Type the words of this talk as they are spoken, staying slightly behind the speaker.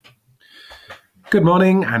Good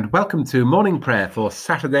morning and welcome to morning prayer for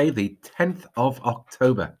Saturday, the 10th of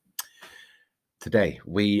October. Today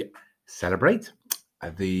we celebrate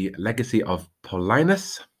the legacy of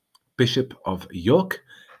Paulinus, Bishop of York,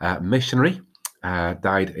 missionary,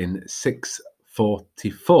 died in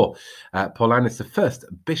 644. Paulinus, the first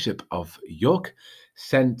Bishop of York,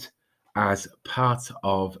 sent as part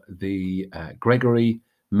of the Gregory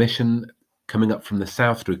mission coming up from the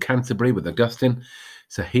south through Canterbury with Augustine.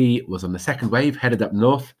 So he was on the second wave, headed up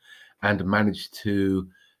north, and managed to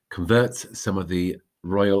convert some of the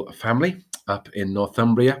royal family up in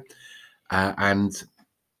Northumbria and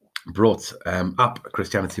brought up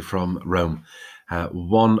Christianity from Rome.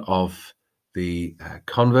 One of the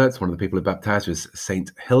converts, one of the people who baptized, was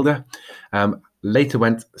Saint Hilda. Later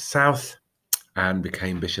went south and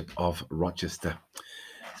became Bishop of Rochester.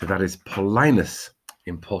 So that is Paulinus,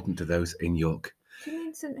 important to those in York. Do you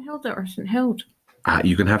mean St Hilda or St Hild?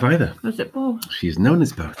 You can have either. Was it both? She's known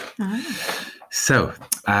as both. Ah. So,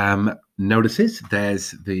 notices,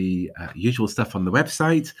 there's the usual stuff on the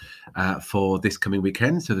website for this coming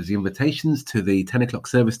weekend. So there's the invitations to the 10 o'clock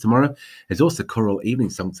service tomorrow. There's also choral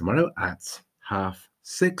evening song tomorrow at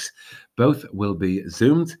 6:30. Both will be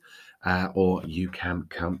Zoomed or you can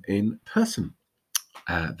come in person.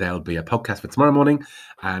 There'll be a podcast for tomorrow morning,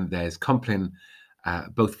 and there's Compline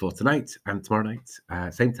both for tonight and tomorrow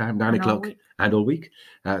night, same time, 9 o'clock, and all week.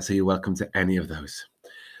 So you're welcome to any of those.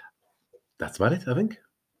 That's about it, I think.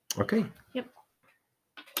 Okay. Yep.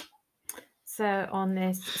 So on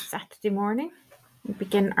this Saturday morning, we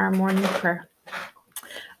begin our morning prayer.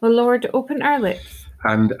 O Lord, open our lips,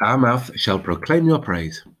 and our mouth shall proclaim your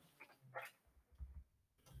praise.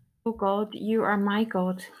 O God, you are my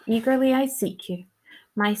God. Eagerly I seek you.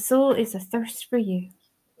 My soul is athirst for you.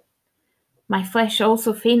 My flesh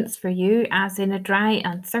also faints for you, as in a dry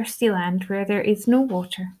and thirsty land where there is no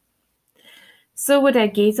water. So would I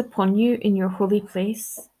gaze upon you in your holy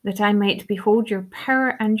place, that I might behold your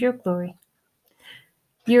power and your glory.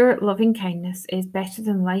 Your loving kindness is better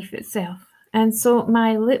than life itself, and so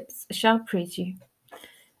my lips shall praise you.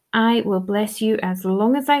 I will bless you as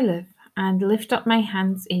long as I live, and lift up my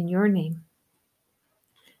hands in your name.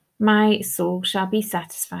 My soul shall be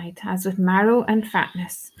satisfied as with marrow and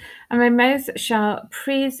fatness, and my mouth shall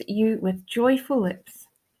praise you with joyful lips,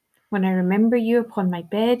 when I remember you upon my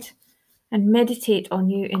bed, and meditate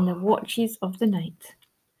on you in the watches of the night.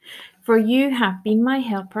 For you have been my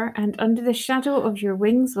helper, and under the shadow of your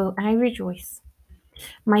wings will I rejoice.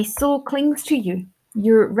 My soul clings to you.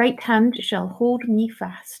 Your right hand shall hold me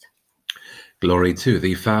fast. Glory to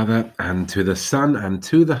the Father, and to the Son, and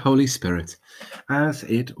to the Holy Spirit, as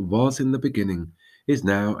it was in the beginning, is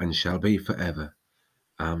now, and shall be forever.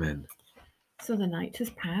 Amen. So the night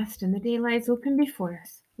has passed, and the day lies open before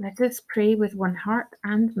us. Let us pray with one heart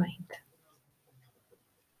and mind.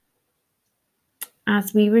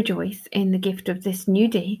 As we rejoice in the gift of this new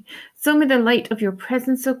day, so may the light of your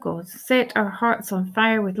presence, O God, set our hearts on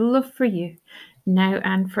fire with love for you, now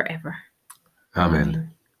and forever.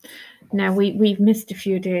 Amen. Now we've missed a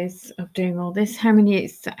few days of doing all this. How many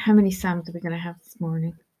psalms are we going to have this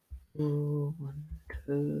morning? 1,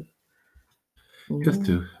 2. Just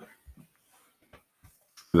two.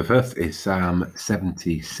 The first is Psalm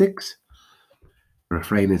 76. The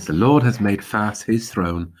refrain is, the Lord has made fast his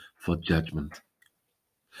throne for judgment.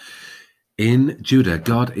 In Judah,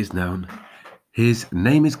 God is known. His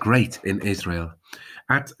name is great in Israel.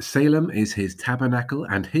 At Salem is his tabernacle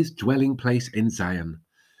and his dwelling place in Zion.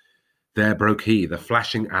 There broke he the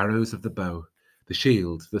flashing arrows of the bow, the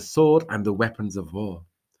shield, the sword, and the weapons of war.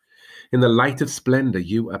 In the light of splendor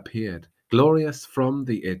you appeared, glorious from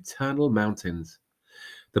the eternal mountains.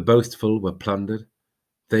 The boastful were plundered.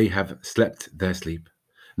 They have slept their sleep.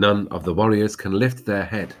 None of the warriors can lift their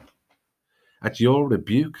head. At your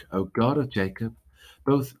rebuke, O God of Jacob,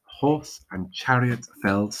 both horse and chariot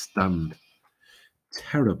fell stunned.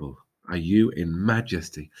 Terrible are you in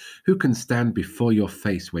majesty. Who can stand before your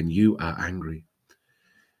face when you are angry?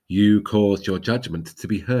 You caused your judgment to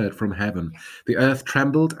be heard from heaven. The earth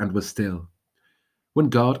trembled and was still. When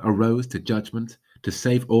God arose to judgment to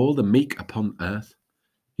save all the meek upon earth,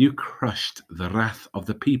 you crushed the wrath of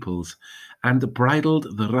the peoples and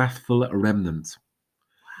bridled the wrathful remnant.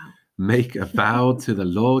 Make a vow to the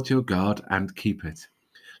Lord your God and keep it.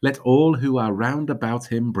 Let all who are round about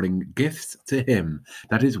him bring gifts to him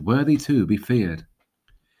that is worthy to be feared.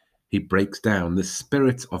 He breaks down the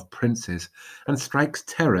spirit of princes and strikes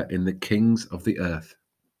terror in the kings of the earth.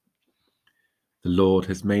 The Lord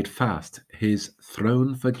has made fast his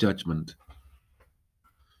throne for judgment.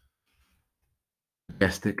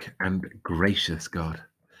 Majestic and gracious God,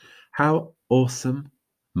 how awesome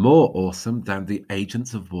more awesome than the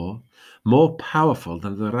agents of war, more powerful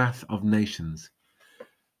than the wrath of nations.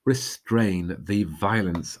 Restrain the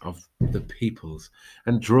violence of the peoples,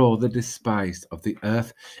 and draw the despised of the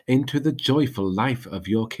earth into the joyful life of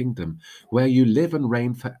your kingdom, where you live and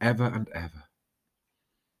reign forever and ever.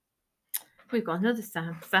 We've got another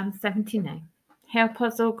Psalm, Psalm 79. Help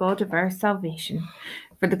us, O God of our salvation,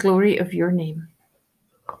 for the glory of your name.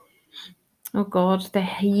 O God, the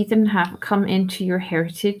heathen have come into your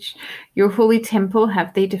heritage. Your holy temple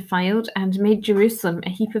have they defiled, and made Jerusalem a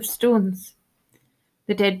heap of stones.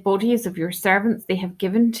 The dead bodies of your servants they have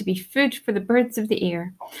given to be food for the birds of the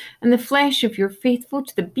air, and the flesh of your faithful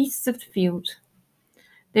to the beasts of the field.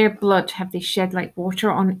 Their blood have they shed like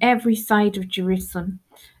water on every side of Jerusalem,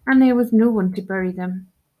 and there was no one to bury them.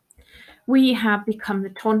 We have become the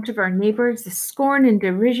taunt of our neighbours, the scorn and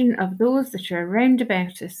derision of those that are round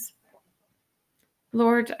about us.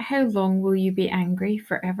 Lord, how long will you be angry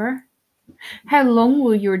forever? How long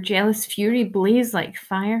will your jealous fury blaze like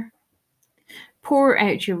fire? Pour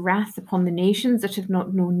out your wrath upon the nations that have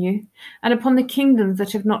not known you, and upon the kingdoms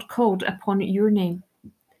that have not called upon your name.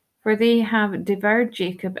 For they have devoured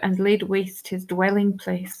Jacob and laid waste his dwelling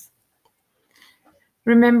place.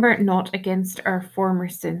 Remember not against our former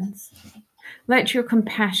sins. Let your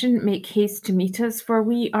compassion make haste to meet us, for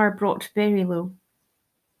we are brought very low.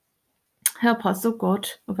 Help us, O God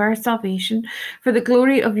of our salvation, for the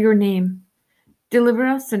glory of your name. Deliver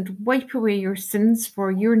us and wipe away your sins for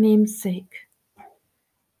your name's sake.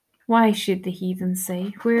 Why should the heathen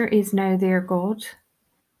say, where is now their God?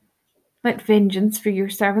 Let vengeance for your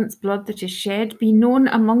servant's blood that is shed be known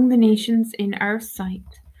among the nations in our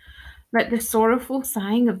sight. Let the sorrowful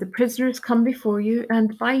sighing of the prisoners come before you,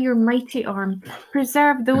 and by your mighty arm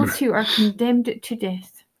preserve those who are condemned to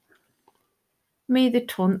death. May the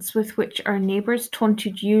taunts with which our neighbours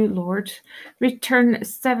taunted you, Lord, return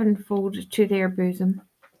sevenfold to their bosom.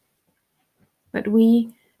 But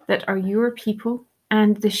we that are your people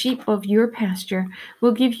and the sheep of your pasture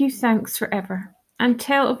will give you thanks forever, and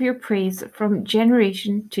tell of your praise from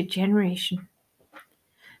generation to generation.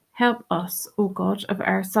 Help us, O God of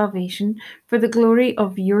our salvation, for the glory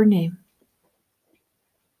of your name.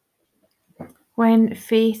 When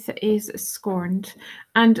faith is scorned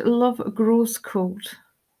and love grows cold,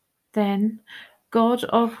 then, God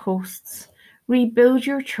of hosts, rebuild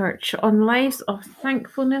your church on lives of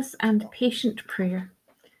thankfulness and patient prayer,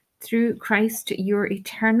 through Christ your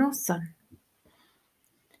eternal Son.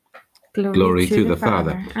 Glory to the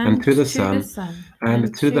Father, and to the Son,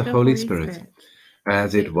 and to the Holy Spirit,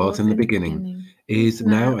 as it was in the beginning, is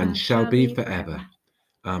now, and shall be forever.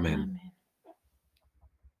 Amen.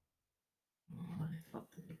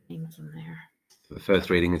 The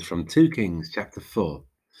first reading is from 2 Kings chapter 4.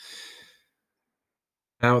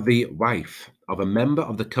 Now the wife of a member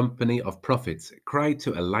of the company of prophets cried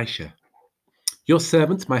to Elisha, "Your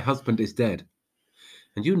servant, my husband, is dead,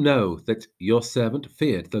 and you know that your servant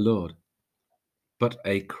feared the Lord. But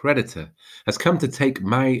a creditor has come to take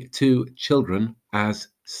my 2 children as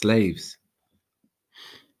slaves."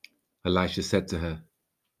 Elisha said to her,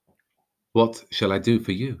 "What shall I do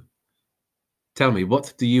for you? Tell me,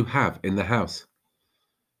 what do you have in the house?"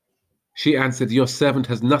 She answered, "Your servant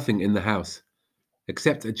has nothing in the house,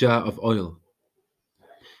 except a jar of oil."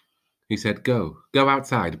 He said, Go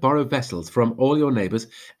outside, borrow vessels from all your neighbors,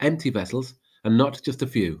 empty vessels, and not just a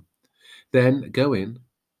few. Then go in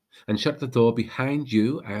and shut the door behind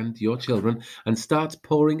you and your children, and start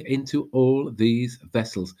pouring into all these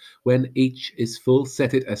vessels. When each is full,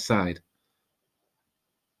 set it aside."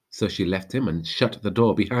 So she left him and shut the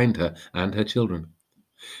door behind her and her children.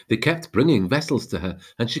 They kept bringing vessels to her,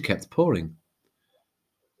 and she kept pouring.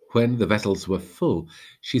 When the vessels were full,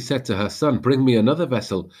 she said to her son, "Bring me another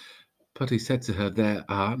vessel." But he said to her, "There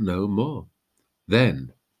are no more."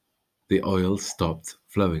 Then the oil stopped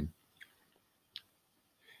flowing.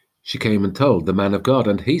 She came and told the man of God,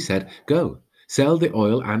 and he said, "Go, sell the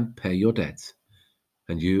oil and pay your debts,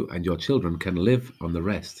 and you and your children can live on the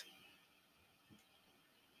rest."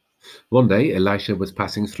 One day Elisha was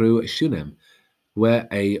passing through Shunem, where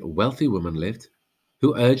a wealthy woman lived,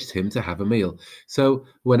 who urged him to have a meal. So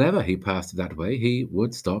whenever he passed that way, he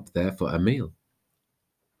would stop there for a meal.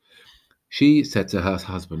 She said to her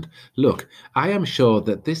husband, "Look, I am sure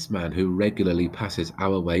that this man who regularly passes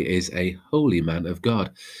our way is a holy man of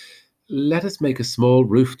God. Let us make a small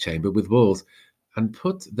roof chamber with walls, and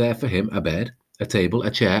put there for him a bed, a table,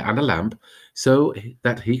 a chair, and a lamp, so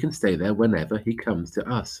that he can stay there whenever he comes to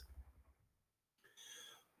us."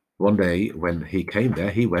 One day when he came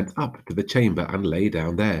there, he went up to the chamber and lay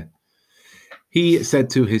down there. He said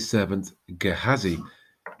to his servant Gehazi,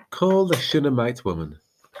 "Call the Shunammite woman."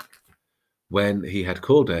 When he had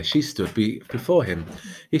called her, she stood before him.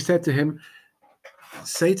 He said to him,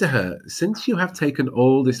 "Say to her, since you have taken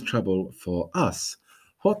all this trouble for us,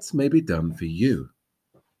 what may be done for you?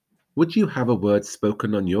 Would you have a word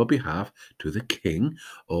spoken on your behalf to the king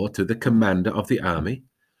or to the commander of the army?"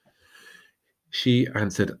 She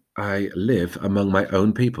answered, "I live among my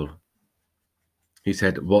own people." He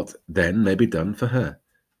said, "What then may be done for her?"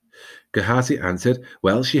 Gehazi answered,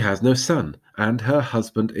 "Well, she has no son, and her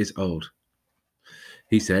husband is old."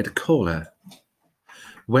 He said, "Call her."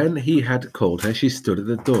 When he had called her, she stood at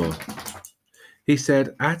the door. He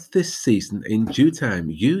said, "At this season, in due time,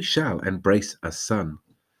 you shall embrace a son."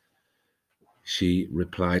 She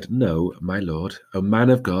replied, "No, my lord, O man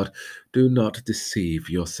of God, do not deceive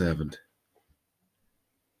your servant."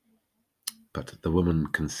 But the woman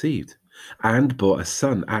conceived and bore a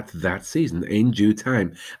son at that season, in due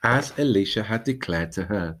time, as Elisha had declared to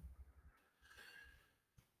her.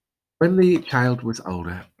 When the child was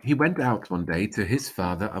older, he went out one day to his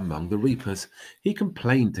father among the reapers. He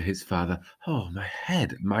complained to his father, "Oh, my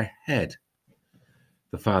head, my head."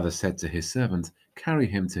 The father said to his servant, "Carry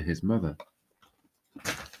him to his mother."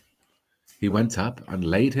 He went up and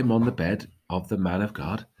laid him on the bed of the man of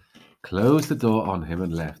God, closed the door on him,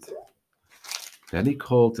 and left. Then he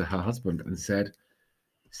called to her husband and said,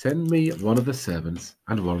 "Send me one of the servants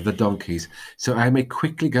and one of the donkeys, so I may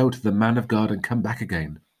quickly go to the man of God and come back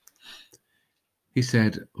again." He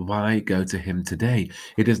said, "Why go to him today?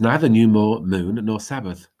 It is neither new moon nor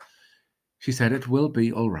Sabbath." She said, "It will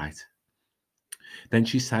be all right." Then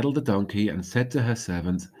she saddled the donkey and said to her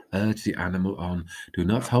servant, "Urge the animal on. Do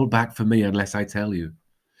not hold back for me unless I tell you."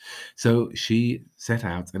 So she set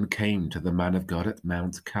out and came to the man of God at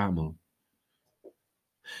Mount Carmel.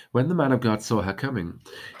 When the man of God saw her coming,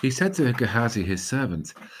 he said to Gehazi his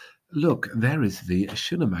servant, "Look, there is the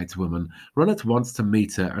Shunammite woman. Run at once to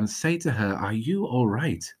meet her and say to her, 'Are you all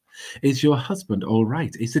right? Is your husband all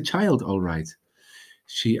right? Is the child all right?'"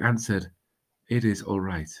 She answered, "It is all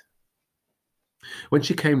right." When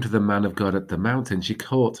she came to the man of God at the mountain, she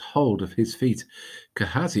caught hold of his feet.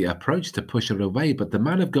 Gehazi approached to push her away, but the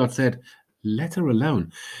man of God said, "Let her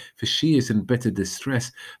alone, for she is in bitter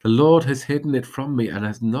distress. The Lord has hidden it from me and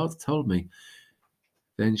has not told me."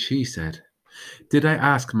 Then she said, "Did I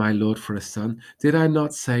ask my Lord for a son? Did I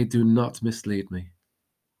not say, 'Do not mislead me'?"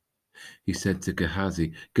 He said to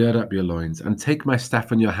Gehazi, "Gird up your loins, and take my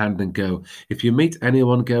staff in your hand and go. If you meet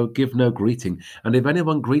anyone, go, give no greeting. And if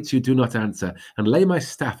anyone greets you, do not answer. And lay my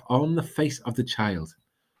staff on the face of the child."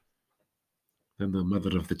 Then the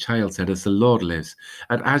mother of the child said, "As the Lord lives,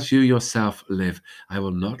 and as you yourself live, I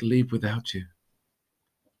will not leave without you."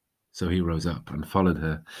 So he rose up and followed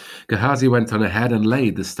her. Gehazi went on ahead and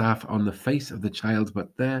laid the staff on the face of the child,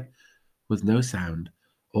 but there was no sound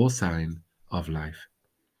or sign of life.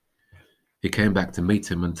 He came back to meet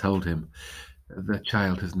him and told him, "The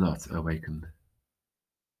child has not awakened."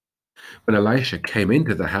 When Elisha came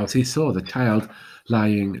into the house, he saw the child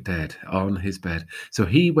lying dead on his bed. So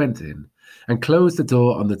he went in and closed the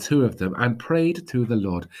door on the two of them and prayed to the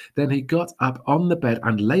Lord. Then he got up on the bed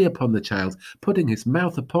and lay upon the child, putting his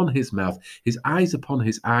mouth upon his mouth, his eyes upon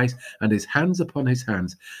his eyes, and his hands upon his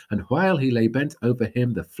hands. And while he lay bent over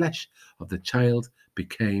him, the flesh of the child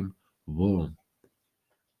became warm.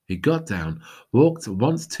 He got down, walked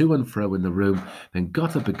once to and fro in the room, then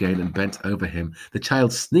got up again and bent over him. The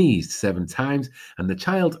child sneezed 7 times, and the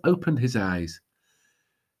child opened his eyes.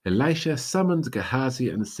 Elisha summoned Gehazi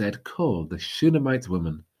and said, "Call the Shunammite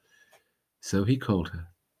woman." So he called her.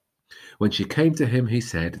 When she came to him, he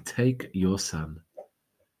said, "Take your son."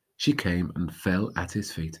 She came and fell at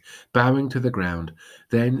his feet, bowing to the ground.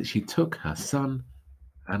 Then she took her son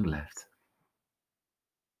and left.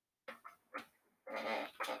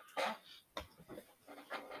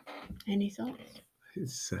 Any thoughts?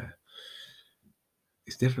 It's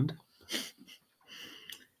different.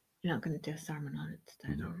 You're not going to do a sermon on it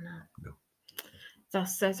today? No.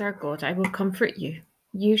 Thus says our God, I will comfort you.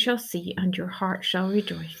 You shall see, and your heart shall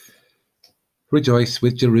rejoice. Rejoice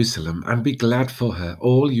with Jerusalem, and be glad for her,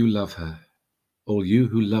 all you love her. All you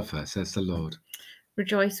who love her, says the Lord.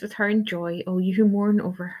 Rejoice with her in joy, all you who mourn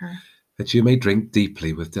over her. That you may drink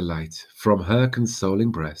deeply with delight from her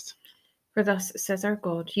consoling breast. For thus says our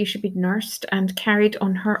God, you should be nursed and carried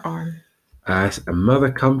on her arm. As a mother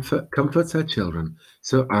comforts her children,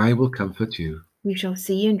 so I will comfort you. You shall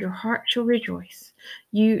see, and your heart shall rejoice.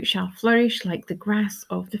 You shall flourish like the grass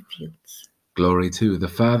of the fields. Glory to the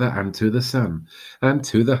Father, and to the Son, and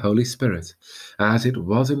to the Holy Spirit, as it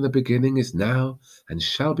was in the beginning, is now, and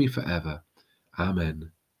shall be forever.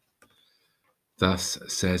 Amen. Thus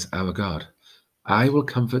says our God, I will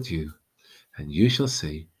comfort you, and you shall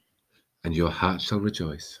see, and your heart shall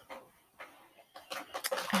rejoice.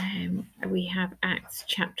 We have Acts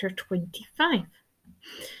chapter 25.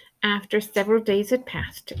 After several days had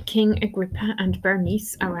passed, King Agrippa and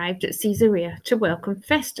Bernice arrived at Caesarea to welcome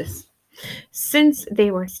Festus. Since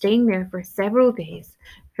they were staying there for several days,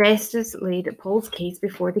 Festus laid Paul's case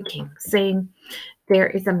before the king, saying, "There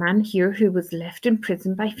is a man here who was left in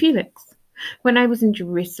prison by Felix. When I was in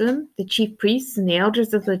Jerusalem, the chief priests and the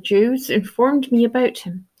elders of the Jews informed me about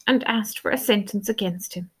him and asked for a sentence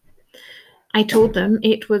against him. I told them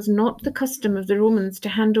it was not the custom of the Romans to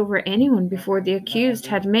hand over anyone before the accused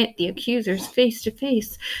had met the accusers face to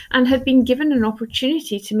face and had been given an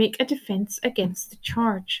opportunity to make a defense against the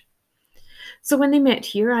charge. So when they met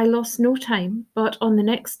here, I lost no time, but on the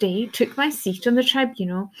next day took my seat on the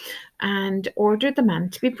tribunal and ordered the man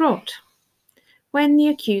to be brought. When the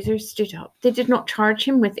accusers stood up, they did not charge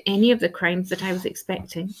him with any of the crimes that I was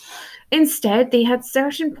expecting. Instead, they had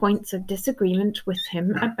certain points of disagreement with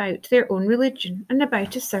him about their own religion and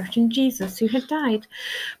about a certain Jesus who had died,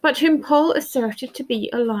 but whom Paul asserted to be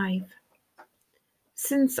alive.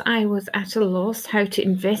 Since I was at a loss how to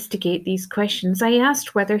investigate these questions, I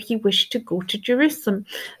asked whether he wished to go to Jerusalem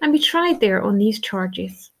and be tried there on these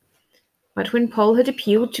charges. But when Paul had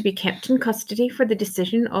appealed to be kept in custody for the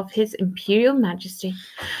decision of his imperial majesty,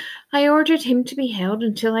 I ordered him to be held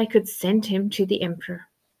until I could send him to the emperor.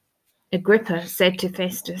 Agrippa said to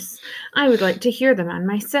Festus, "I would like to hear the man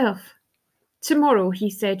myself." "Tomorrow," he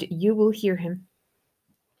said, "you will hear him."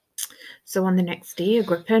 So on the next day,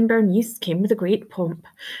 Agrippa and Bernice came with a great pomp,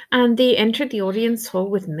 and they entered the audience hall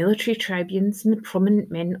with military tribunes and the prominent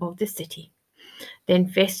men of the city. Then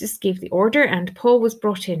Festus gave the order, and Paul was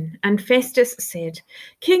brought in. And Festus said,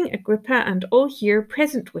 "King Agrippa and all here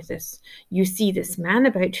present with us, you see this man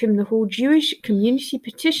about whom the whole Jewish community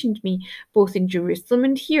petitioned me, both in Jerusalem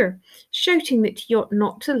and here, shouting that he ought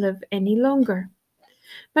not to live any longer.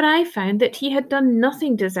 But I found that he had done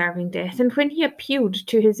nothing deserving death, and when he appealed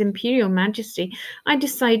to his imperial majesty, I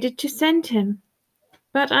decided to send him.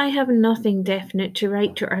 But I have nothing definite to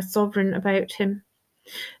write to our sovereign about him.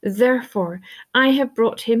 Therefore, I have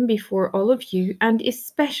brought him before all of you, and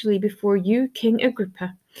especially before you, King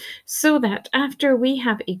Agrippa, so that after we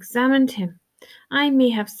have examined him, I may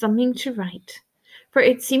have something to write. For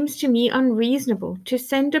it seems to me unreasonable to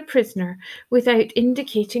send a prisoner without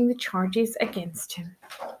indicating the charges against him."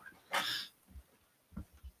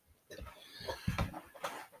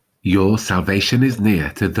 Your salvation is near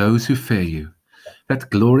to those who fear you, that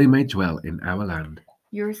glory may dwell in our land.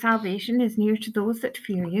 Your salvation is near to those that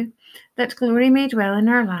fear you, that glory may dwell in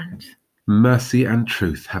our land. Mercy and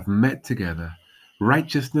truth have met together.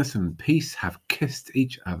 Righteousness and peace have kissed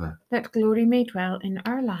each other. That glory may dwell in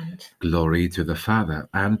our land. Glory to the Father,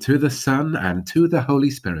 and to the Son, and to the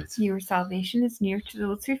Holy Spirit. Your salvation is near to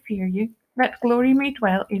those who fear you, that glory may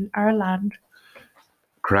dwell in our land.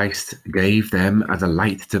 Christ gave them as a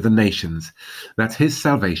light to the nations, that his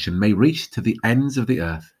salvation may reach to the ends of the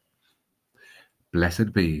earth.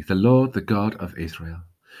 Blessed be the Lord, the God of Israel,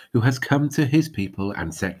 who has come to his people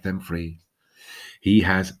and set them free. He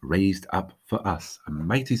has raised up for us a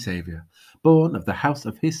mighty Saviour, born of the house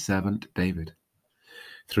of his servant David.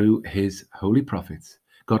 Through his holy prophets,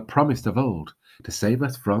 God promised of old to save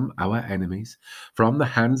us from our enemies, from the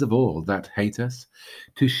hands of all that hate us,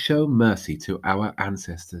 to show mercy to our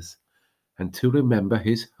ancestors, and to remember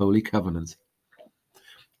his holy covenant.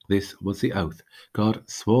 This was the oath God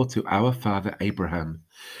swore to our father Abraham,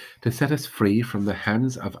 to set us free from the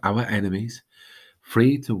hands of our enemies,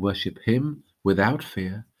 free to worship him without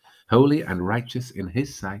fear, holy and righteous in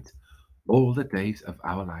his sight, all the days of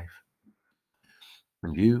our life.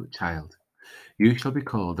 And you, child, you shall be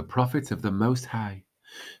called the prophet of the Most High,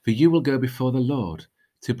 for you will go before the Lord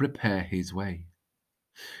to prepare his way,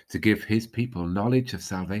 to give his people knowledge of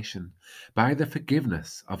salvation by the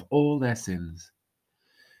forgiveness of all their sins.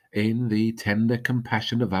 In the tender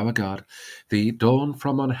compassion of our God, the dawn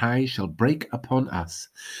from on high shall break upon us,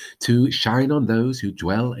 to shine on those who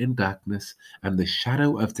dwell in darkness and the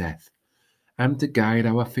shadow of death, and to guide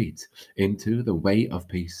our feet into the way of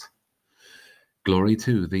peace. Glory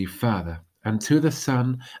to the Father, and to the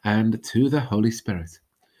Son, and to the Holy Spirit,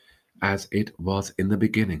 as it was in the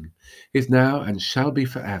beginning, is now, and shall be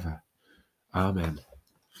forever. Amen.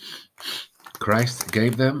 Christ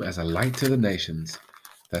gave them as a light to the nations,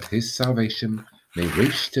 that his salvation may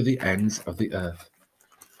reach to the ends of the earth.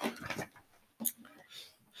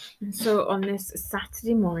 And so on this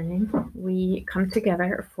Saturday morning, we come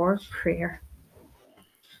together for prayer.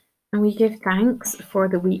 And we give thanks for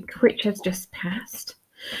the week which has just passed.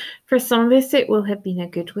 For some of us, it will have been a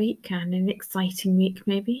good week and an exciting week,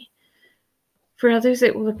 maybe. For others,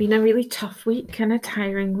 it will have been a really tough week and a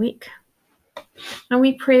tiring week. And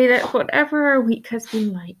we pray that whatever our week has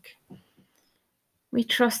been like, we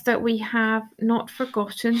trust that we have not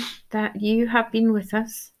forgotten that you have been with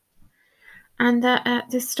us, and that at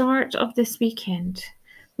the start of this weekend,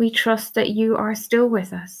 we trust that you are still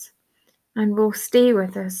with us and will stay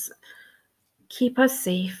with us, keep us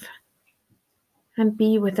safe, and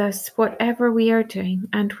be with us whatever we are doing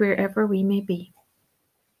and wherever we may be.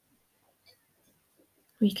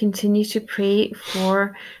 We continue to pray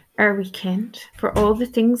for our weekend, for all the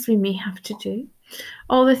things we may have to do,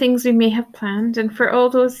 all the things we may have planned, and for all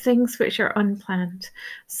those things which are unplanned,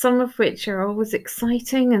 some of which are always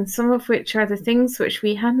exciting and some of which are the things which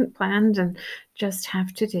we hadn't planned and just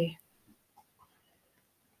have to do.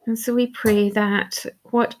 And so we pray that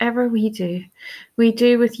whatever we do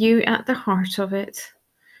with you at the heart of it,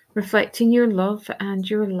 reflecting your love and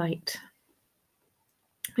your light.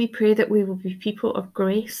 We pray that we will be people of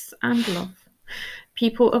grace and love,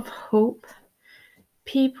 people of hope,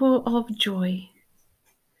 people of joy,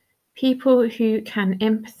 people who can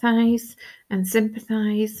empathize and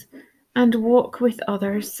sympathize and walk with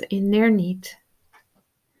others in their need,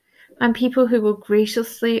 and people who will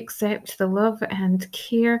graciously accept the love and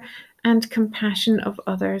care and compassion of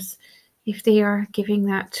others if they are giving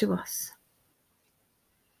that to us.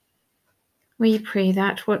 We pray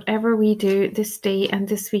that whatever we do this day and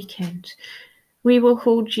this weekend, we will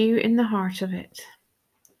hold you in the heart of it.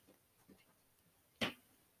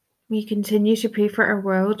 We continue to pray for our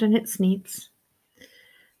world and its needs,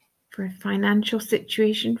 for financial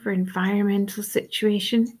situation, for environmental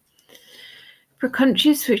situation, for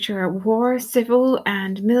countries which are at war, civil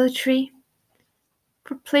and military,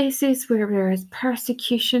 for places where there is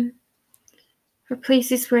persecution, for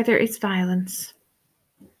places where there is violence.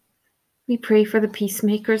 We pray for the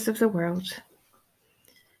peacemakers of the world.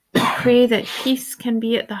 We pray that peace can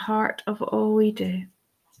be at the heart of all we do.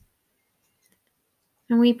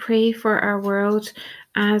 And we pray for our world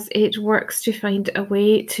as it works to find a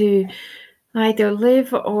way to either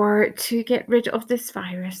live or to get rid of this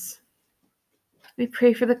virus. We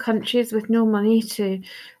pray for the countries with no money to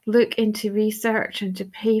look into research and to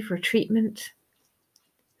pay for treatment.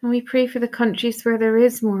 And we pray for the countries where there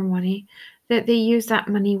is more money, that they use that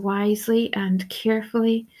money wisely and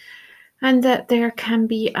carefully, and that there can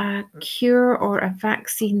be a cure or a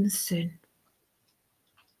vaccine soon.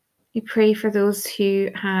 We pray for those who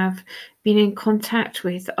have been in contact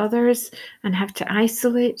with others and have to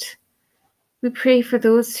isolate. We pray for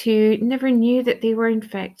those who never knew that they were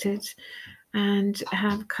infected and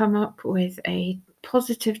have come up with a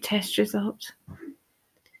positive test result.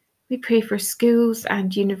 We pray for schools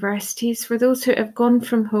and universities, for those who have gone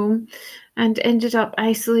from home and ended up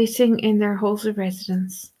isolating in their halls of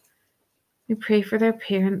residence. We pray for their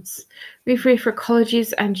parents. We pray for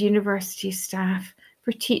colleges and university staff,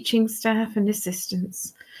 for teaching staff and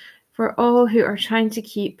assistants, for all who are trying to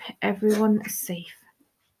keep everyone safe.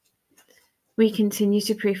 We continue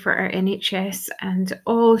to pray for our NHS and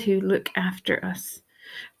all who look after us,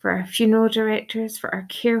 for our funeral directors, for our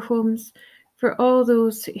care homes, for all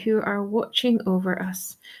those who are watching over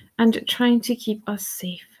us and trying to keep us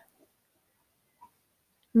safe.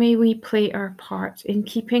 May we play our part in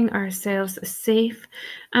keeping ourselves safe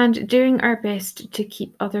and doing our best to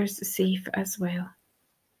keep others safe as well.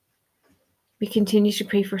 We continue to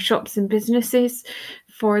pray for shops and businesses,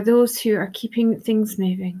 for those who are keeping things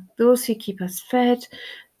moving, those who keep us fed,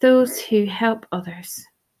 those who help others.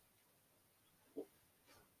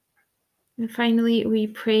 And finally, we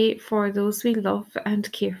pray for those we love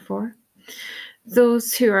and care for,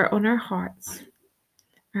 those who are on our hearts,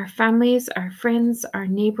 our families, our friends, our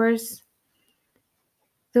neighbours,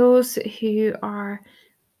 those who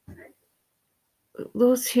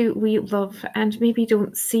we love and maybe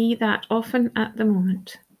don't see that often at the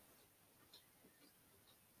moment.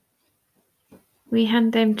 We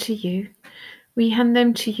hand them to you. We hand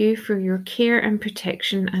them to you for your care and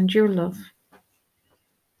protection and your love.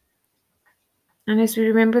 And as we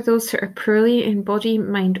remember those who are poorly in body,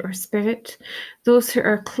 mind, or spirit, those who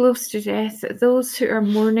are close to death, those who are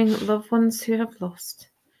mourning loved ones who have lost,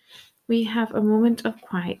 we have a moment of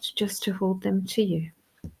quiet just to hold them to you.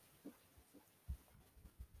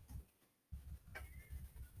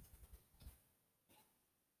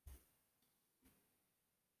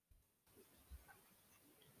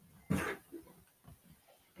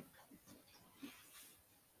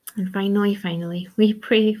 And finally, we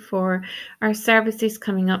pray for our services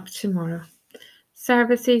coming up tomorrow.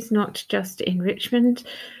 Services not just in Richmond,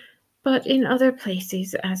 but in other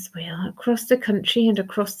places as well, across the country and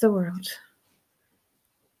across the world.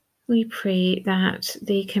 We pray that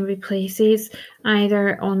they can be places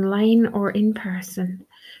either online or in person,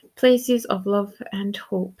 places of love and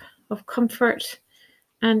hope, of comfort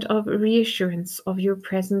and of reassurance of your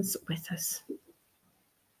presence with us.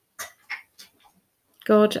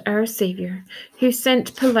 God, our Saviour, who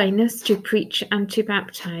sent Paulinus to preach and to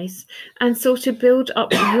baptize, and so to build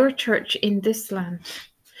up your church in this land,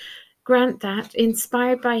 grant that,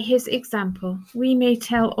 inspired by his example, we may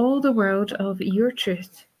tell all the world of your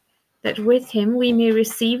truth, that with him we may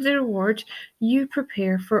receive the reward you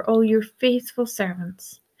prepare for all your faithful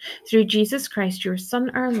servants. Through Jesus Christ, your Son,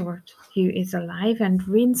 our Lord, who is alive and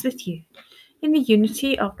reigns with you, in the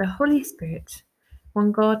unity of the Holy Spirit,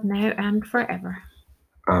 one God, now and forever.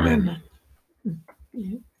 Amen.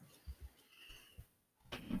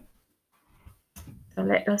 So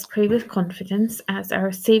let us pray with confidence as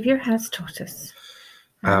our Saviour has taught us.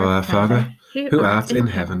 Our Father, who art in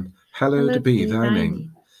heaven, hallowed be thy name.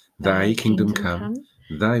 Thy kingdom come,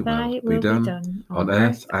 thy will be done, on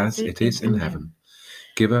earth as it is in heaven.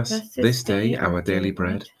 Give us this day our daily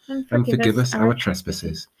bread, and forgive us our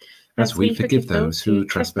trespasses, as we forgive those who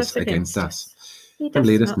trespass against us. And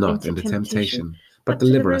lead us not into temptation, but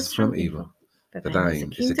deliver us from evil. For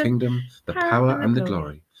thine is the kingdom, the power, and the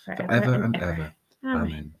glory, forever and ever.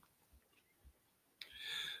 Amen.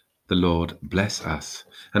 The Lord bless us,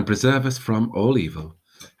 and preserve us from all evil,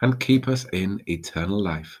 and keep us in eternal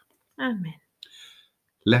life. Amen.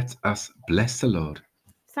 Let us bless the Lord.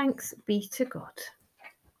 Thanks be to God.